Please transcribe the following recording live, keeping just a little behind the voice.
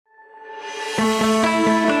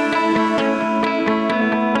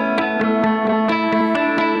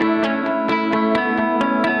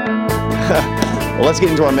let's get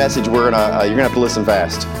into our message. You're gonna have to listen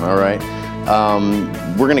fast. All right.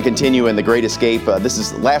 We're going to continue in the Great Escape.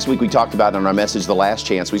 Last week we talked about in our message, The Last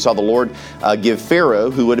Chance. We saw the Lord give Pharaoh,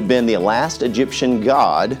 who would have been the last Egyptian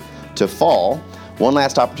god to fall, one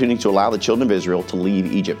last opportunity to allow the children of Israel to leave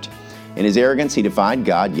Egypt. In his arrogance, he defied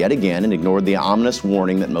God yet again and ignored the ominous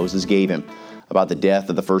warning that Moses gave him about the death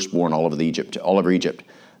of the firstborn all over Egypt.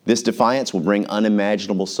 This defiance will bring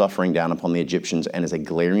unimaginable suffering down upon the Egyptians and is a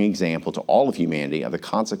glaring example to all of humanity of the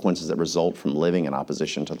consequences that result from living in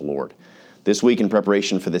opposition to the Lord. This week, in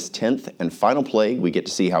preparation for this 10th and final plague, we get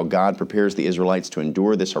to see how God prepares the Israelites to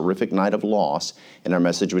endure this horrific night of loss in our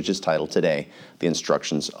message, which is titled today, The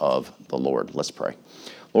Instructions of the Lord. Let's pray.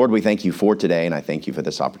 Lord, we thank you for today, and I thank you for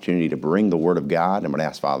this opportunity to bring the Word of God. I'm going to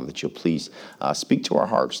ask, Father, that you'll please speak to our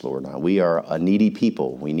hearts, Lord. We are a needy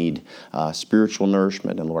people. We need spiritual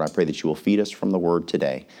nourishment, and Lord, I pray that you will feed us from the Word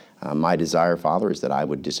today. My desire, Father, is that I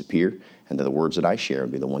would disappear, and that the words that I share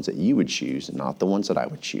would be the ones that you would choose, and not the ones that I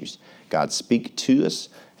would choose. God, speak to us,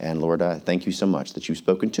 and Lord, I thank you so much that you've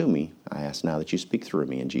spoken to me. I ask now that you speak through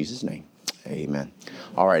me in Jesus' name. Amen.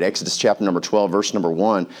 All right, Exodus chapter number 12, verse number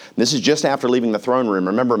 1. This is just after leaving the throne room.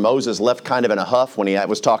 Remember, Moses left kind of in a huff when he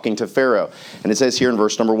was talking to Pharaoh. And it says here in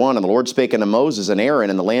verse number 1, "And the Lord spake unto Moses and Aaron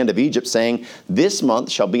in the land of Egypt, saying, This month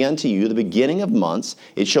shall be unto you the beginning of months.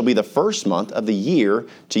 It shall be the first month of the year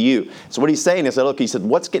to you." So what he's saying is that, look, he said,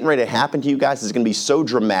 what's getting ready to happen to you guys is going to be so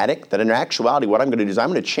dramatic that in actuality, what I'm going to do is I'm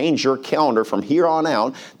going to change your calendar from here on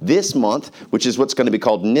out. This month, which is what's going to be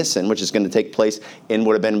called Nisan, which is going to take place in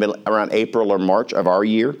what have been around April or March of our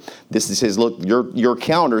year. This is his, look, your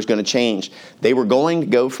calendar is going to change. They were going to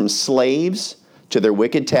go from slaves to their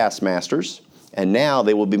wicked taskmasters, and now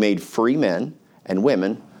they will be made free men and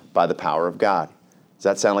women by the power of God. Does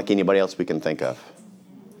that sound like anybody else we can think of?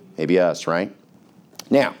 Maybe us, right?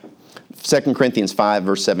 Now, 2 Corinthians 5,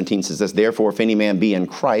 verse 17 says this, "Therefore, if any man be in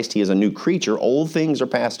Christ, he is a new creature. Old things are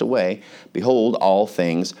passed away. Behold, all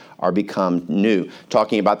things are become new."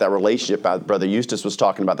 Talking about that relationship, Brother Eustace was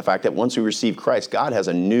talking about the fact that once we receive Christ, God has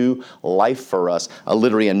a new life for us,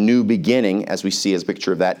 literally a new beginning, as we see as a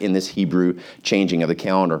picture of that in this Hebrew changing of the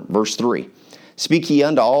calendar. Verse 3. "Speak ye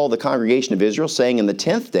unto all the congregation of Israel, saying, In the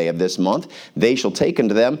 10th day of this month they shall take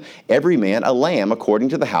unto them every man a lamb according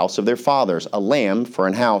to the house of their fathers," a lamb for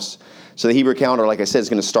an house. So the Hebrew calendar, like I said, is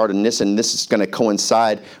going to start in Nisan. This is going to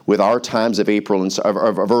coincide with our times of April and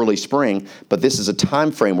of early spring. But this is a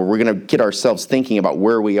time frame where we're going to get ourselves thinking about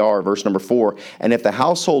where we are. Verse number 4, "And if the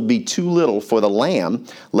household be too little for the lamb,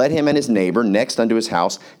 let him and his neighbor next unto his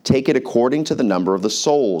house take it according to the number of the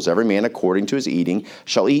souls. Every man according to his eating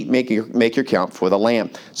shall eat, make your count for the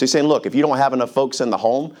lamb." So he's saying, look, if you don't have enough folks in the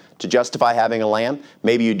home to justify having a lamb,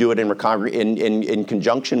 maybe you do it in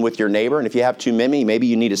conjunction with your neighbor. And if you have too many, maybe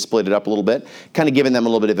you need to split it up a little bit, kind of giving them a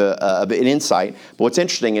little bit of an insight. But what's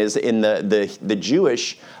interesting is in the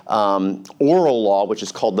Jewish oral law, which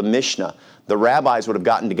is called the Mishnah, the rabbis would have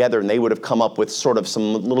gotten together and they would have come up with sort of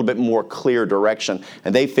some little bit more clear direction.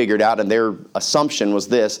 And they figured out, and their assumption was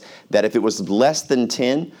this, that if it was less than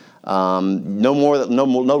 10,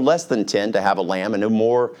 no less than 10 to have a lamb, and no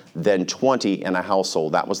more than 20 in a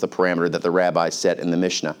household. That was the parameter that the rabbis set in the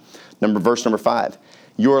Mishnah. Verse number 5.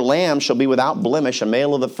 "Your lamb shall be without blemish, a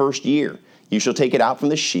male of the first year. You shall take it out from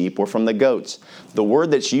the sheep or from the goats." The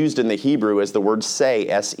word that's used in the Hebrew is the word seh,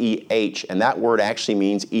 S-E-H, and that word actually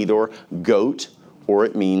means either goat or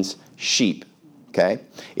it means sheep. Okay?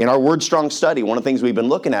 In our Word Strong study, one of the things we've been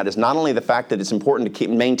looking at is not only the fact that it's important to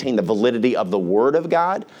maintain the validity of the Word of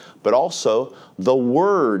God, but also the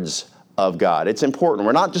words of God. It's important.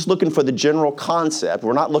 We're not just looking for the general concept.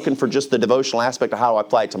 We're not looking for just the devotional aspect of how I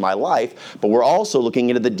apply it to my life, but we're also looking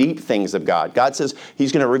into the deep things of God. God says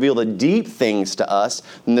He's going to reveal the deep things to us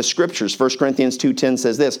in the Scriptures. 1 Corinthians 2:10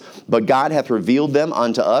 says this, "But God hath revealed them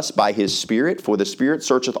unto us by His Spirit, for the Spirit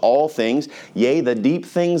searcheth all things, yea, the deep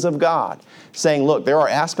things of God." Saying, look, there are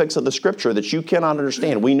aspects of the Scripture that you cannot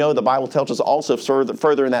understand. We know the Bible tells us also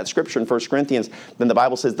further in that Scripture in 1 Corinthians, then the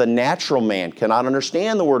Bible says the natural man cannot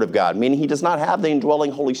understand the Word of God, meaning he does not have the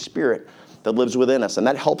indwelling Holy Spirit that lives within us. And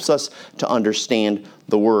that helps us to understand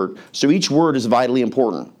the Word. So each word is vitally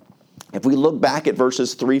important. If we look back at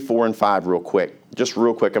verses 3, 4, and 5 real quick, just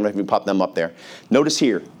real quick, I'm going to pop them up there. Notice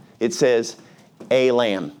here, it says a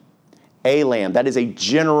lamb. A lamb. That is a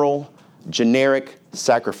generic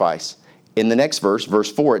sacrifice. In the next verse, verse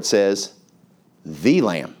 4, it says the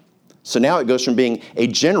lamb. So now it goes from being a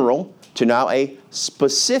general to now a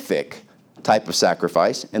specific type of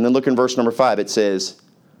sacrifice. And then look in verse number 5, it says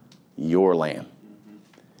your lamb.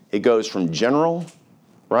 It goes from general,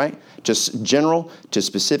 right? Just general to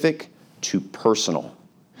specific to personal.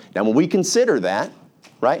 Now when we consider that,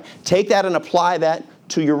 right? Take that and apply that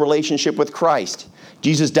to your relationship with Christ.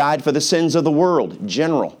 Jesus died for the sins of the world,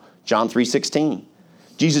 general, John 3:16.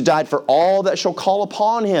 Jesus died for all that shall call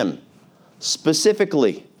upon him,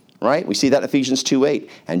 specifically, right? We see that in Ephesians 2:8.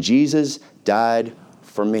 And Jesus died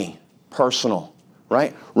for me, personal,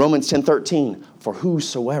 right? Romans 10:13. For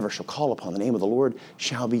whosoever shall call upon the name of the Lord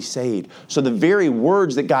shall be saved. So the very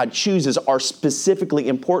words that God chooses are specifically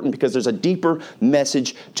important because there's a deeper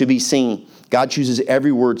message to be seen. God chooses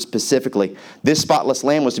every word specifically. This spotless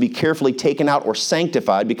lamb was to be carefully taken out or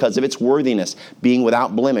sanctified because of its worthiness, being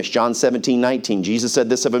without blemish. John 17:19, Jesus said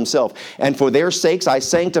this of himself, and for their sakes I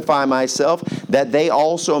sanctify myself, that they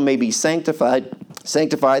also may be sanctified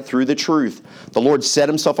through the truth. The Lord set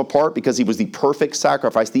himself apart because he was the perfect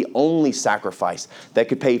sacrifice, the only sacrifice that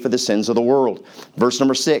could pay for the sins of the world. Verse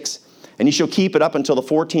number 6, and ye shall keep it up until the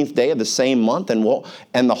 14th day of the same month,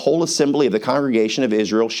 and the whole assembly of the congregation of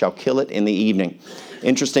Israel shall kill it in the evening.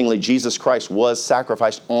 Interestingly, Jesus Christ was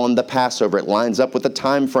sacrificed on the Passover. It lines up with the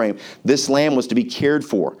time frame. This lamb was to be cared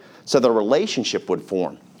for so the relationship would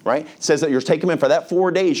form, right? It says that you're taking him in for that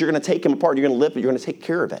 4 days. You're going to take him apart. You're going to live it. You're going to take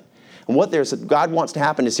care of it. And what God wants to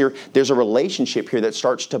happen is there's a relationship here that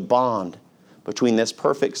starts to bond between this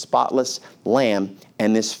perfect, spotless lamb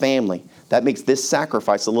and this family. That makes this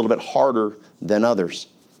sacrifice a little bit harder than others.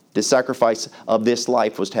 This sacrifice of this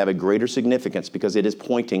life was to have a greater significance because it is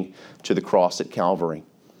pointing to the cross at Calvary.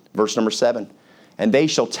 Verse number 7, and they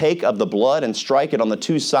shall take of the blood and strike it on the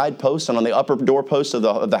two side posts and on the upper doorposts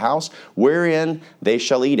of the house, wherein they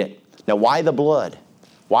shall eat it. Now, why the blood?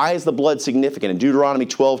 Why is the blood significant? In Deuteronomy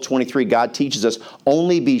 12:23, God teaches us,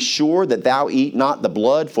 only be sure that thou eat not the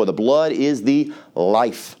blood, for the blood is the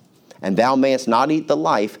life. And thou mayest not eat the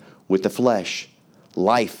life with the flesh.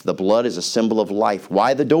 Life, the blood is a symbol of life.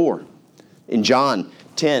 Why the door? In John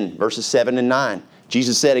 10, verses 7 and 9,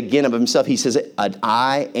 Jesus said again of himself, he says,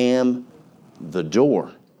 I am the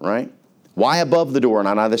door, right? Why above the door and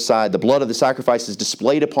on either side? The blood of the sacrifice is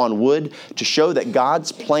displayed upon wood to show that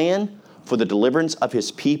God's plan for the deliverance of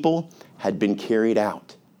his people had been carried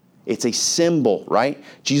out. It's a symbol, right?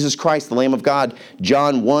 Jesus Christ, the Lamb of God,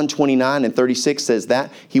 John 1:29 and 36 says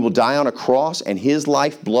that he will die on a cross and his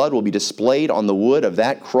life blood will be displayed on the wood of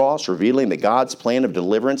that cross, revealing that God's plan of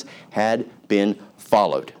deliverance had been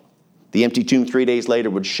followed. The empty tomb 3 days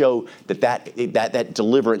later would show that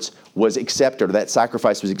deliverance was accepted, or that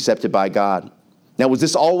sacrifice was accepted by God. Now, was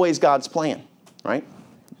this always God's plan, right?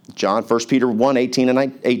 1 Peter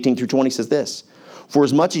 1:18 through 20 says this, for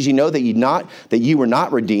as much as ye know that ye were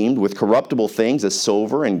not redeemed with corruptible things as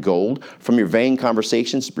silver and gold from your vain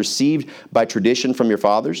conversations received by tradition from your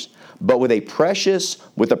fathers, but with the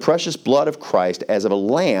precious blood of Christ as of a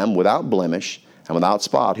lamb without blemish and without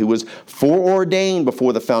spot, who was foreordained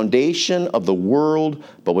before the foundation of the world,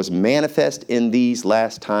 but was manifest in these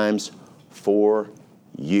last times for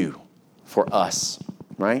you, for us,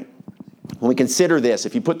 right? When we consider this,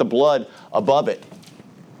 if you put the blood above it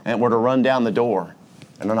and it were to run down the door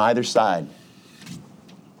and on either side,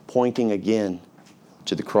 pointing again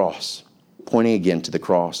to the cross, pointing again to the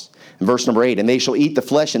cross. In verse number 8, and they shall eat the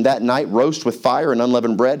flesh in that night, roast with fire and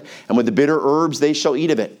unleavened bread, and with the bitter herbs they shall eat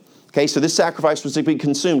of it. Okay, so this sacrifice was to be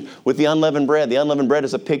consumed with the unleavened bread. The unleavened bread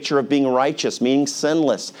is a picture of being righteous, meaning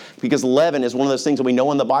sinless, because leaven is one of those things that we know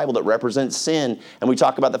in the Bible that represents sin. And we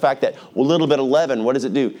talk about the fact that a little bit of leaven, what does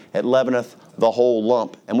it do? It leaveneth the whole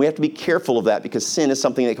lump. And we have to be careful of that because sin is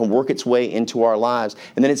something that can work its way into our lives.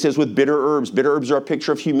 And then it says with bitter herbs. Bitter herbs are a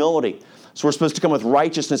picture of humility. So we're supposed to come with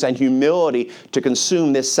righteousness and humility to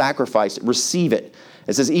consume this sacrifice, receive it.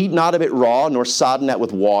 It says, eat not of it raw, nor sodden it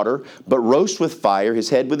with water, but roast with fire his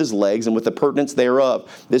head with his legs and with the purtenance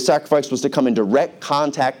thereof. This sacrifice was to come in direct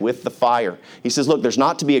contact with the fire. He says, look, there's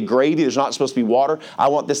not to be a gravy. There's not supposed to be water. I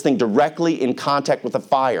want this thing directly in contact with the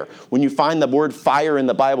fire. When you find the word fire in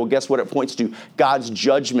the Bible, guess what it points to? God's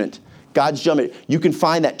judgment. God's judgment. You can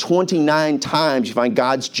find that 29 times you find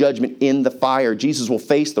God's judgment in the fire. Jesus will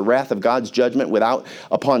face the wrath of God's judgment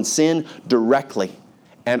upon sin directly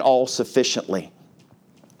and all sufficiently.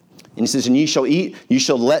 And he says, and ye shall eat, ye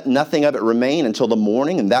shall let nothing of it remain until the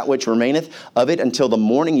morning, and that which remaineth of it until the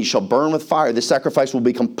morning ye shall burn with fire. This sacrifice will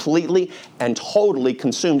be completely and totally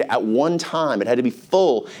consumed at one time. It had to be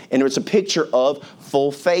full, and it's a picture of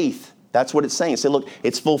full faith. That's what it's saying. Say, look,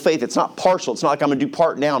 it's full faith. It's not partial. It's not like I'm going to do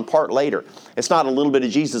part now and part later. It's not a little bit of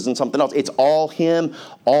Jesus and something else. It's all him,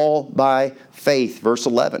 all by faith. Verse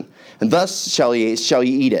 11. And thus shall ye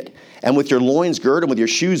eat it. And with your loins girded, and with your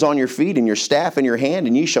shoes on your feet, and your staff in your hand,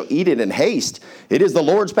 and ye shall eat it in haste. It is the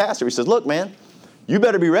Lord's Passover. He says, look, man, you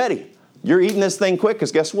better be ready. You're eating this thing quick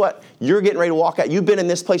because guess what? You're getting ready to walk out. You've been in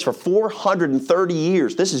this place for 430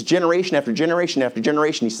 years. This is generation after generation after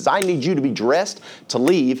generation. He says, I need you to be dressed to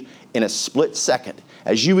leave in a split second.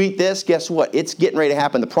 As you eat this, guess what? It's getting ready to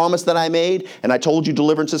happen. The promise that I made, and I told you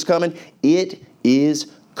deliverance is coming, it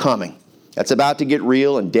is coming. That's about to get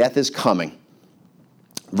real, and death is coming.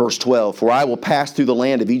 Verse 12, for I will pass through the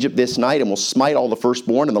land of Egypt this night and will smite all the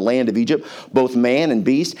firstborn in the land of Egypt, both man and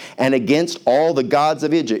beast, and against all the gods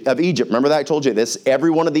of Egypt. Remember that I told you this? Every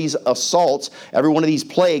one of these assaults, every one of these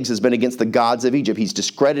plagues has been against the gods of Egypt. He's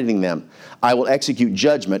discrediting them. I will execute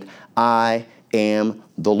judgment. I am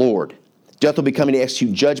the Lord. Death will be coming to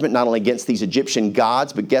execute judgment not only against these Egyptian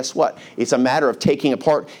gods, but guess what? It's a matter of taking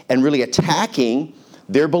apart and really attacking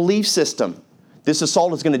their belief system. This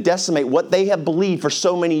assault is going to decimate what they have believed for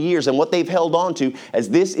so many years and what they've held on to as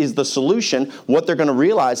this is the solution. What they're going to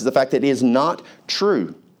realize is the fact that it is not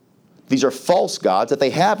true. These are false gods, that they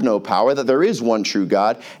have no power, that there is one true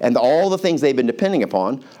God, and all the things they've been depending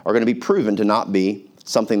upon are going to be proven to not be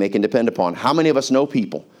something they can depend upon. How many of us know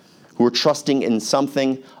people who are trusting in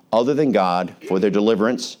something other than God for their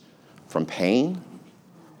deliverance from pain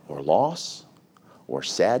or loss or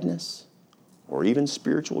sadness or even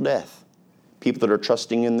spiritual death? People that are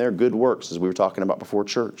trusting in their good works, as we were talking about before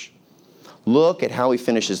church. Look at how he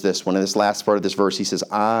finishes this one. In this last part of this verse, he says,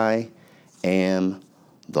 I am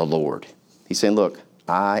the Lord. He's saying, look,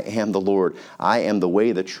 I am the Lord. I am the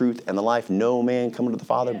way, the truth, and the life. No man coming to the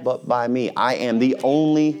Father but by me. I am the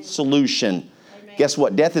only solution. Amen. Guess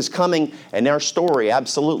what? Death is coming in our story,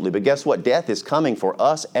 absolutely. But guess what? Death is coming for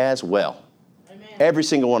us as well. Amen. Every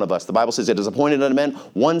single one of us. The Bible says it is appointed unto men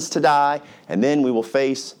once to die, and then we will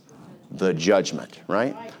face the judgment,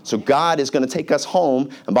 right? So God is going to take us home,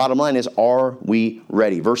 and bottom line is, are we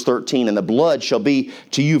ready? Verse 13, and the blood shall be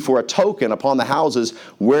to you for a token upon the houses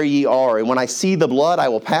where ye are. And when I see the blood, I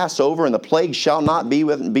will pass over, and the plague shall not be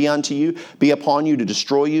upon you to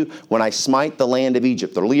destroy you when I smite the land of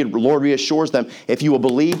Egypt. The Lord reassures them, if you will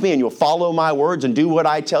believe me and you'll follow my words and do what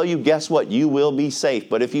I tell you, guess what? You will be safe.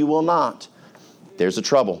 But if you will not, there's a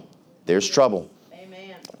trouble. There's trouble.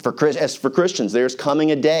 Amen. As for Christians, there's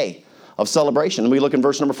coming a day of celebration. And we look in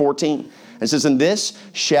verse number 14. It says, and this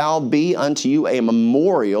shall be unto you a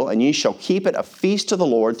memorial, and ye shall keep it a feast to the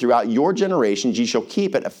Lord throughout your generations. Ye shall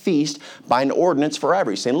keep it a feast by an ordinance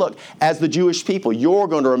forever. He's saying, look, as the Jewish people, you're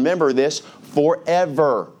going to remember this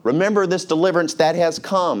forever. Remember this deliverance that has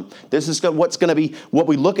come. This is what's going to be, what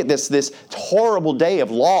we look at this horrible day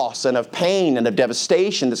of loss and of pain and of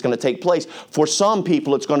devastation that's going to take place. For some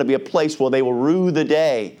people, it's going to be a place where they will rue the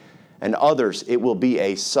day. And others, it will be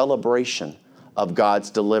a celebration of God's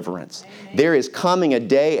deliverance. Amen. There is coming a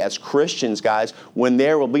day as Christians, guys, when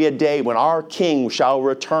there will be a day when our King shall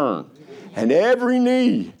return. And every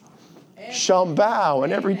knee shall bow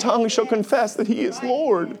and every tongue shall confess that He is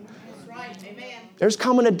Lord. There's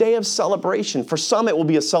coming a day of celebration. For some, it will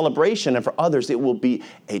be a celebration, and for others, it will be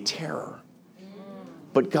a terror.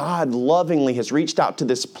 But God lovingly has reached out to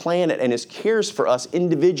this planet and cares for us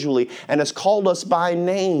individually and has called us by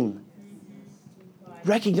name.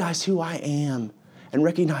 Recognize who I am and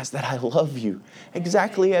recognize that I love you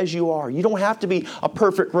exactly as you are. You don't have to be a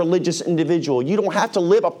perfect religious individual. You don't have to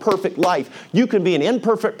live a perfect life. You can be an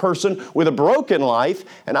imperfect person with a broken life,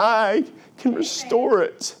 and I can restore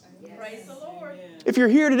it. Praise the Lord. If you're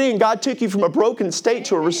here today and God took you from a broken state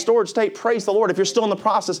to a restored state, praise the Lord. If you're still in the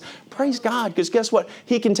process, praise God, because guess what?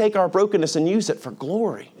 He can take our brokenness and use it for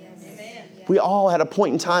glory. Yes. We all at a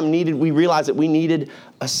point in time we realized that we needed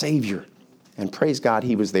a Savior. And praise God,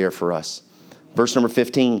 He was there for us. Verse number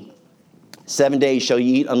 15. 7 days shall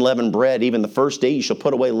ye eat unleavened bread. Even the first day you shall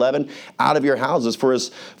put away leaven out of your houses.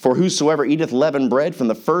 For whosoever eateth leavened bread from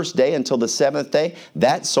the first day until the seventh day,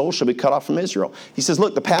 that soul shall be cut off from Israel. He says,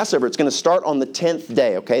 look, the Passover, it's going to start on the 10th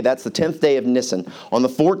day, okay? That's the 10th day of Nisan. On the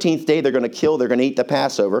 14th day, they're going to eat the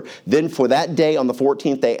Passover. Then for that day on the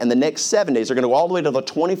 14th day, and the next 7 days, they're going to go all the way to the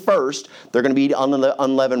 21st, they're going to be eating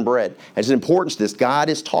unleavened bread. There's importance to this. God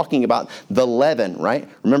is talking about the leaven, right?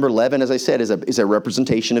 Remember, leaven, as I said, is a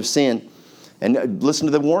representation of sin. And listen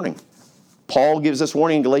to the warning. Paul gives us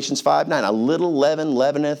warning in Galatians 5:9. A little leaven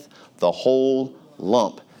leaveneth the whole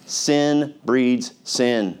lump. Sin breeds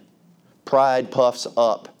sin. Pride puffs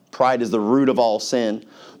up. Pride is the root of all sin.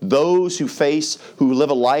 Those who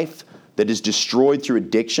live a life that is destroyed through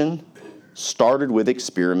addiction started with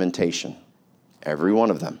experimentation. Every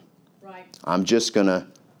one of them. Right. I'm just going to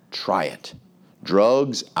try it.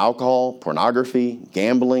 Drugs, alcohol, pornography,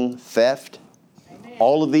 gambling, theft.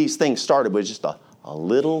 All of these things started with just a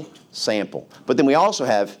little sample. But then we also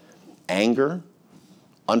have anger,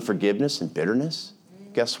 unforgiveness, and bitterness.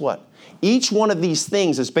 Guess what? Each one of these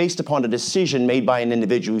things is based upon a decision made by an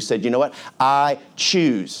individual who said, you know what? I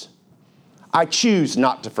choose. I choose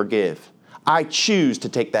not to forgive. I choose to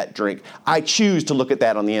take that drink. I choose to look at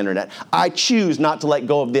that on the internet. I choose not to let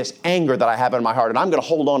go of this anger that I have in my heart. And I'm going to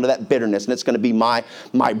hold on to that bitterness. And it's going to be my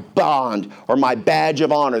bond or my badge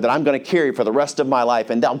of honor that I'm going to carry for the rest of my life.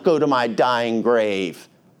 And I'll go to my dying grave.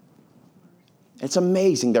 It's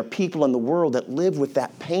amazing. There are people in the world that live with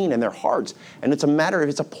that pain in their hearts. And it's a matter of,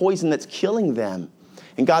 it's a poison that's killing them.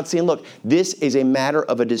 And God's saying, look, this is a matter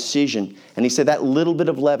of a decision. And he said that little bit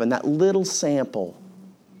of leaven, that little sample,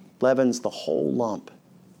 leavens the whole lump.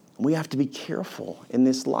 We have to be careful in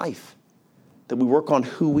this life that we work on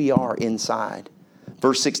who we are inside.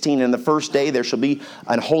 Verse 16, and the first day there shall be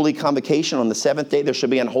an holy convocation. On the seventh day there shall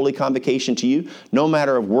be an holy convocation to you. No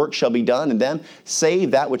matter of work shall be done in them,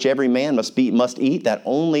 save that which every man must eat, that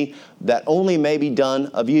only may be done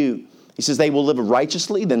of you. He says they will live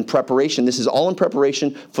righteously, then preparation. This is all in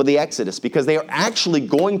preparation for the Exodus, because they are actually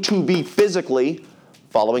going to be physically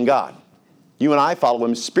following God. You and I follow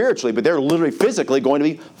him spiritually, but they're literally physically going to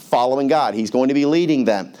be following God. He's going to be leading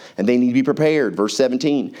them, and they need to be prepared. Verse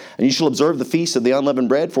 17, and you shall observe the feast of the unleavened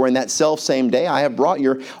bread, for in that selfsame day I have brought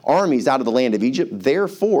your armies out of the land of Egypt.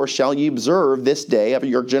 Therefore shall ye observe this day of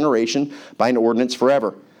your generation by an ordinance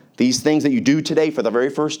forever. These things that you do today for the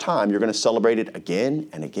very first time, you're going to celebrate it again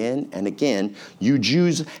and again and again. You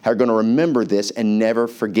Jews are going to remember this and never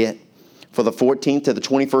forget. For the 14th to the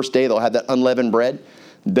 21st day, they'll have that unleavened bread.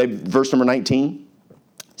 Verse number 19,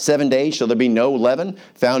 7 days shall there be no leaven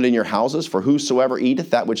found in your houses, for whosoever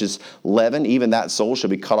eateth that which is leaven, even that soul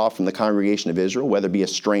shall be cut off from the congregation of Israel, whether it be a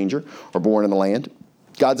stranger or born in the land.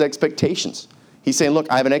 God's expectations. He's saying,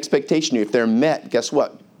 look, I have an expectation. If they're met, guess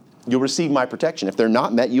what? You'll receive my protection. If they're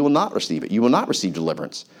not met, you will not receive it. You will not receive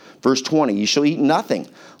deliverance. Verse 20, you shall eat nothing.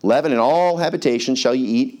 Leaven in all habitations shall you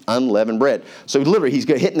eat unleavened bread. So literally, he's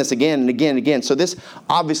hitting this again and again and again. So this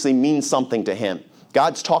obviously means something to him.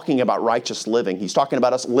 God's talking about righteous living. He's talking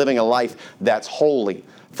about us living a life that's holy.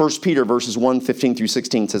 1 Peter verses 1, 15 through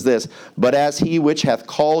 16 says this, but as he which hath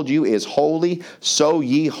called you is holy, so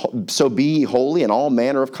be ye holy in all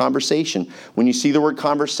manner of conversation. When you see the word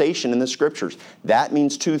conversation in the scriptures, that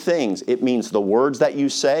means two things. It means the words that you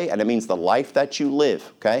say, and it means the life that you live,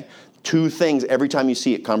 okay? Two things every time you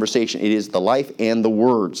see it, conversation. It is the life and the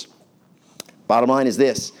words. Bottom line is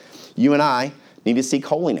this, you and I need to seek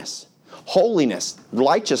holiness. Holiness,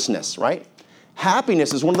 righteousness, right?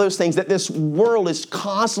 Happiness is one of those things that this world is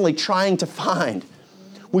constantly trying to find.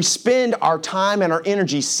 We spend our time and our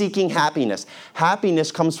energy seeking happiness.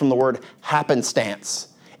 Happiness comes from the word happenstance.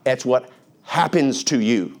 It's what happens to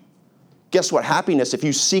you. Guess what? Happiness, if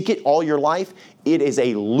you seek it all your life, it is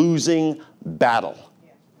a losing battle.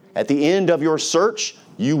 At the end of your search,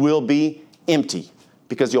 you will be empty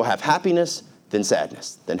because you'll have happiness, then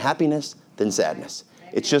sadness, then happiness, then sadness.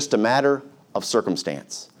 It's just a matter of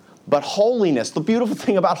circumstance. But holiness, the beautiful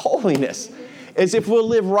thing about holiness is if we'll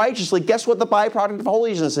live righteously, guess what the byproduct of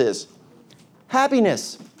holiness is?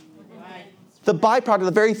 Happiness. The byproduct,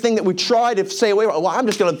 the very thing that we try to say, well, I'm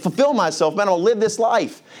just going to fulfill myself, man, I'll live this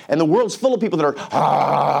life. And the world's full of people that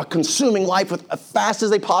are consuming life as fast as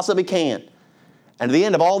they possibly can. And at the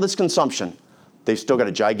end of all this consumption, they've still got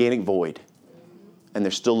a gigantic void. And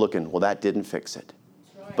they're still looking, well, that didn't fix it.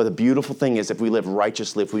 But the beautiful thing is if we live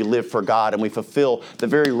righteously, if we live for God and we fulfill the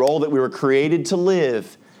very role that we were created to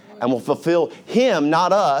live and we'll fulfill Him,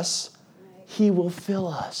 not us, He will fill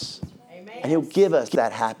us. Amen. And He'll give us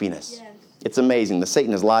that happiness. Yes. It's amazing.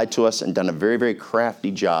 Satan has lied to us and done a very, very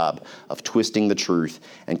crafty job of twisting the truth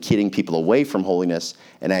and kidding people away from holiness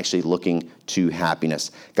and actually looking to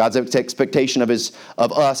happiness. God's expectation of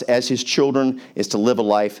us as His children is to live a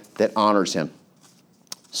life that honors Him.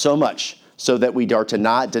 So much so that we are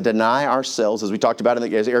to deny ourselves, as we talked about,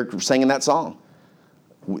 as Eric sang in that song.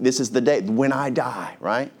 This is the day when I die,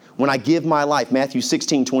 right? When I give my life. Matthew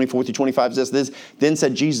 16, 24 through 25 says this, then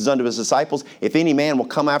said Jesus unto his disciples, if any man will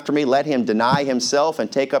come after me, let him deny himself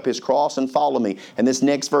and take up his cross and follow me. And this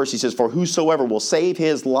next verse, he says, for whosoever will save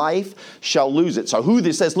his life shall lose it. So who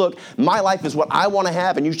this says, look, my life is what I want to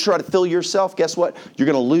have, and you try to fill yourself, guess what? You're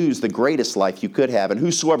going to lose the greatest life you could have. And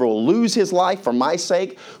whosoever will lose his life for my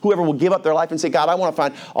sake, whoever will give up their life and say, God, I want to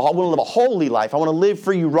live a holy life. I want to live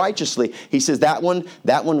for you righteously. He says that one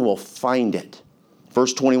will find it.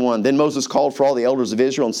 Verse 21, then Moses called for all the elders of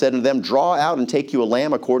Israel and said unto them, draw out and take you a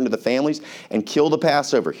lamb according to the families and kill the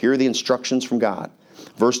Passover. Here are the instructions from God.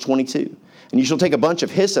 Verse 22, and you shall take a bunch of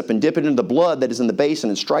hyssop and dip it into the blood that is in the basin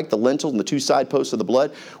and strike the lintels and the two side posts of the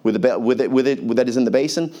blood with it that is in the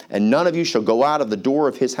basin, and none of you shall go out of the door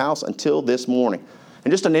of his house until this morning.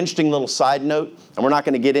 And just an interesting little side note, and we're not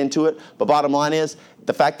going to get into it, but bottom line is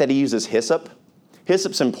the fact that he uses hyssop.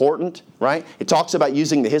 Hyssop's important, right? It talks about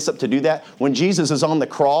using the hyssop to do that. When Jesus is on the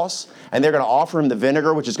cross and they're going to offer him the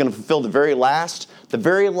vinegar, which is going to fulfill the very last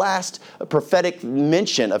prophetic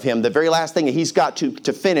mention of him, the very last thing that he's got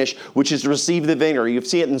to finish, which is to receive the vinegar. You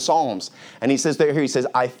see it in Psalms. And he says there, he says,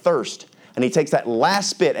 I thirst. And he takes that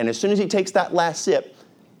last bit, and as soon as he takes that last sip,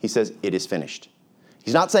 he says, it is finished.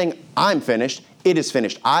 He's not saying, I'm finished. It is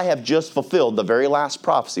finished. I have just fulfilled the very last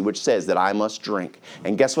prophecy, which says that I must drink.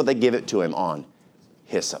 And guess what they give it to him on?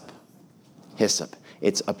 Hyssop. Hyssop.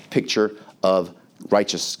 It's a picture of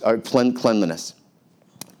cleanliness.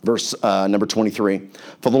 Verse number 23.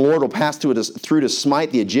 For the Lord will pass through to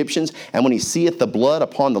smite the Egyptians, and when he seeth the blood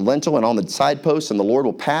upon the lintel and on the side posts, and the Lord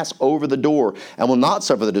will pass over the door, and will not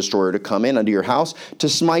suffer the destroyer to come in unto your house to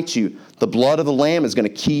smite you. The blood of the Lamb is going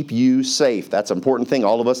to keep you safe. That's an important thing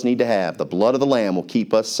all of us need to have. The blood of the Lamb will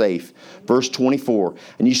keep us safe. Verse 24.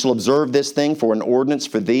 And you shall observe this thing for an ordinance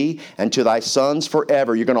for thee and to thy sons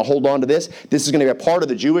forever. You're going to hold on to this. This is going to be a part of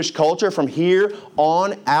the Jewish culture from here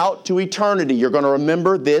on out to eternity. You're going to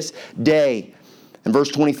remember this day. And verse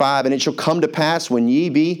 25, and it shall come to pass when ye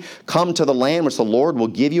be come to the land which the Lord will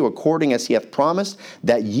give you according as he hath promised,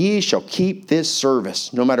 that ye shall keep this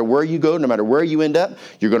service. No matter where you go, no matter where you end up,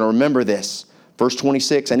 you're going to remember this. Verse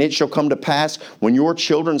 26, and it shall come to pass when your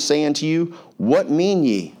children say unto you, what mean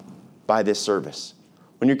ye by this service?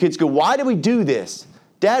 When your kids go, why do we do this?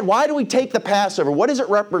 Dad, why do we take the Passover? What does it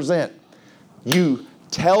represent? You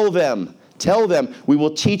tell them. Tell them, we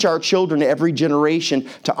will teach our children every generation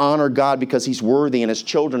to honor God because he's worthy. And as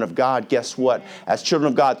children of God, guess what? As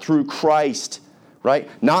children of God through Christ, right?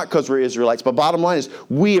 Not because we're Israelites, but bottom line is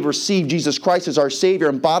we have received Jesus Christ as our Savior.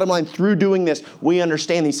 And bottom line, through doing this, we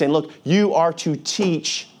understand he's saying, look, you are to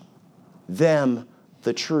teach them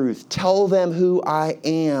the truth. Tell them who I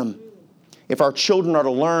am. If our children are to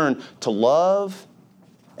learn to love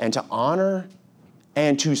and to honor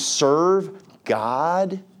and to serve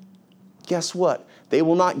God, guess what? They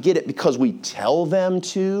will not get it because we tell them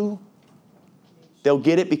to. They'll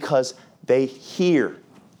get it because they hear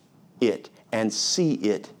it and see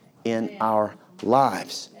it in our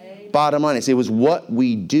lives. Bottom line is, it was what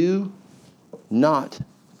we do, not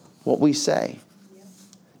what we say.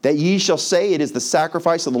 That ye shall say, it is the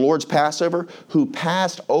sacrifice of the Lord's Passover, who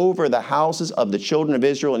passed over the houses of the children of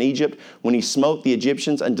Israel in Egypt when he smote the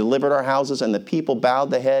Egyptians and delivered our houses, and the people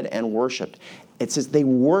bowed the head and worshipped. It says they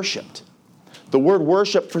worshipped. The word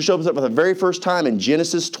worship shows up for the very first time in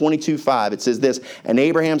Genesis 22:5. It says this, and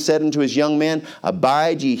Abraham said unto his young men,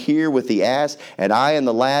 abide ye here with the ass, and I and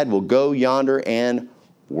the lad will go yonder and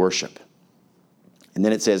worship. And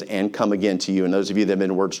then it says, and come again to you. And those of you that have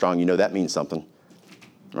been word strong, you know that means something,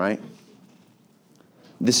 right?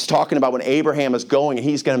 This is talking about when Abraham is going and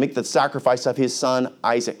he's going to make the sacrifice of his son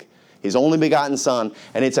Isaac, his only begotten son.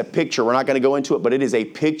 And it's a picture. We're not going to go into it, but it is a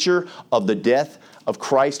picture of the death of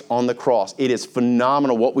Christ on the cross. It is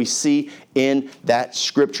phenomenal what we see in that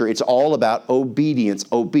scripture. It's all about obedience,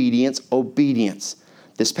 obedience, obedience.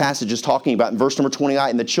 This passage is talking about in verse number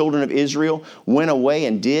 29, and the children of Israel went away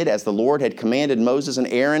and did as the Lord had commanded Moses and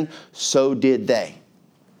Aaron, so did they.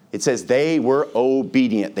 It says they were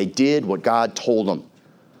obedient. They did what God told them.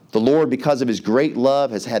 The Lord, because of his great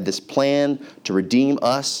love, has had this plan to redeem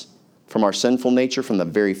us from our sinful nature from the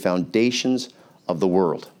very foundations of the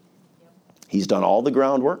world. He's done all the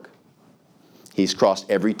groundwork. He's crossed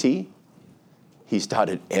every T. He's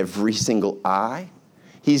dotted every single I.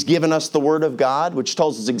 He's given us the Word of God, which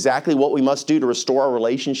tells us exactly what we must do to restore our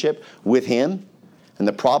relationship with him. And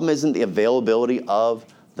the problem isn't the availability of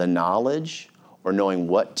the knowledge or knowing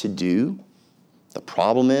what to do. The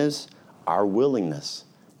problem is our willingness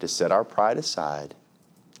to set our pride aside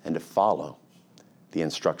and to follow the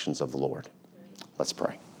instructions of the Lord. Let's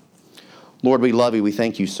pray. Lord, we love you. We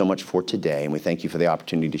thank you so much for today, and we thank you for the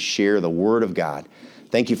opportunity to share the Word of God.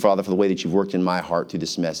 Thank you, Father, for the way that you've worked in my heart through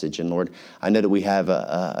this message. And Lord, I know that we have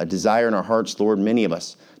a desire in our hearts, Lord, many of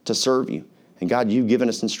us, to serve you. And God, you've given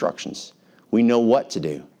us instructions. We know what to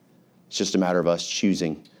do. It's just a matter of us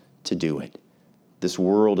choosing to do it. This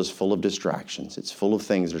world is full of distractions. It's full of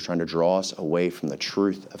things that are trying to draw us away from the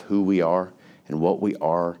truth of who we are and what we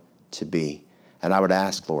are to be. And I would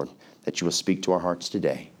ask, Lord, that you will speak to our hearts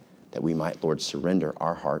today, that we might, Lord, surrender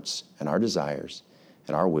our hearts and our desires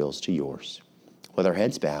and our wills to yours, with our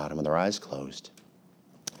heads bowed and with our eyes closed.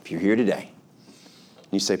 If you're here today,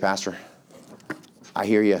 and you say, Pastor, I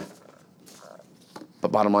hear you,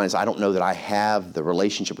 but bottom line is I don't know that I have the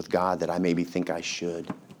relationship with God that I maybe think I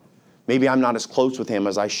should. Maybe I'm not as close with him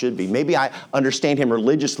as I should be. Maybe I understand him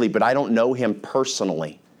religiously, but I don't know him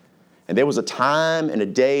personally. And there was a time and a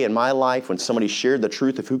day in my life when somebody shared the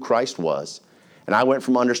truth of who Christ was. And I went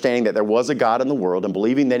from understanding that there was a God in the world and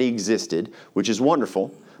believing that he existed, which is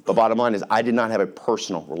wonderful. But bottom line is I did not have a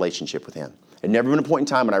personal relationship with him. It never been a point in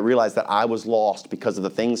time when I realized that I was lost because of the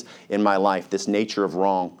things in my life, this nature of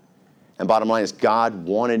wrong. And bottom line is God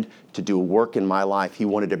wanted to do a work in my life. He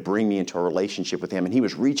wanted to bring me into a relationship with him. And he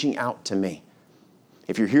was reaching out to me.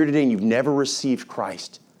 If you're here today and you've never received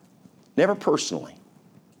Christ, never personally,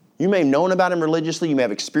 you may have known about him religiously, you may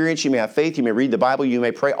have experience, you may have faith, you may read the Bible, you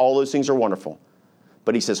may pray, all those things are wonderful.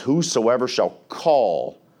 But he says, whosoever shall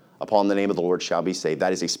call upon the name of the Lord shall be saved.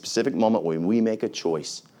 That is a specific moment when we make a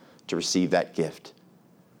choice to receive that gift.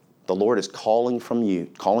 The Lord is calling from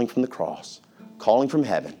you, calling from the cross, calling from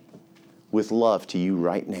heaven with love to you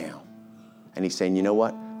right now. And he's saying, you know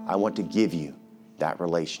what? I want to give you that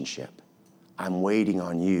relationship. I'm waiting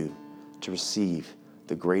on you to receive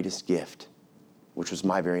the greatest gift, which was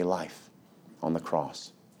my very life on the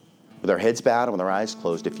cross. With our heads bowed and with our eyes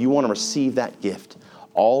closed, if you want to receive that gift,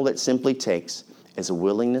 all it simply takes is a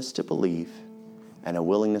willingness to believe and a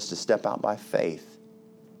willingness to step out by faith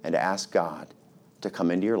and to ask God to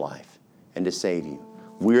come into your life and to save you.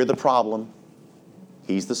 We're the problem.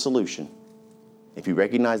 He's the solution. If you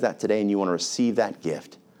recognize that today and you want to receive that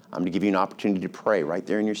gift, I'm going to give you an opportunity to pray right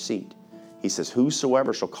there in your seat. He says,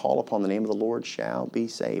 whosoever shall call upon the name of the Lord shall be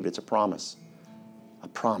saved. It's a promise. A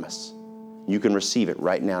promise. You can receive it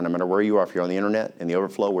right now, no matter where you are. If you're on the internet, in the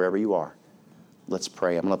overflow, wherever you are. Let's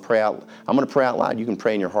pray. I'm going to pray out loud. You can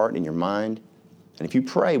pray in your heart and in your mind. And if you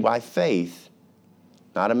pray by faith,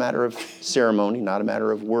 not a matter of ceremony, not a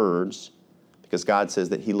matter of words, because God says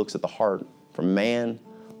that he looks at the heart. For man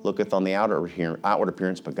looketh on the outward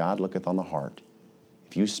appearance, but God looketh on the heart.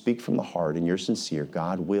 If you speak from the heart and you're sincere,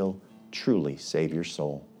 God will truly save your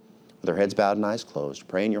soul. With our heads bowed and eyes closed,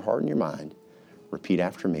 pray in your heart and your mind. Repeat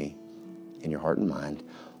after me in your heart and mind.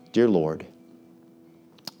 Dear Lord,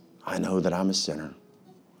 I know that I'm a sinner,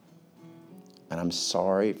 and I'm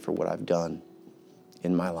sorry for what I've done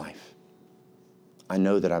in my life. I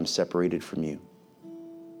know that I'm separated from you,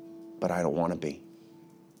 but I don't want to be.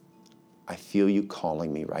 I feel you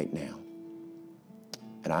calling me right now,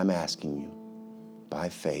 and I'm asking you by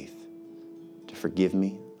faith to forgive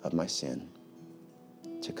me of my sin,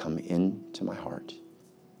 to come into my heart,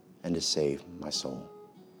 and to save my soul.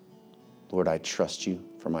 Lord, I trust you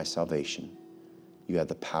for my salvation. You have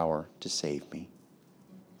the power to save me.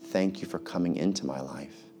 Thank you for coming into my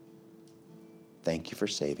life. Thank you for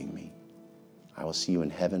saving me. I will see you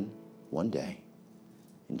in heaven one day.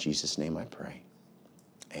 In Jesus' name I pray.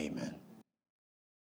 Amen.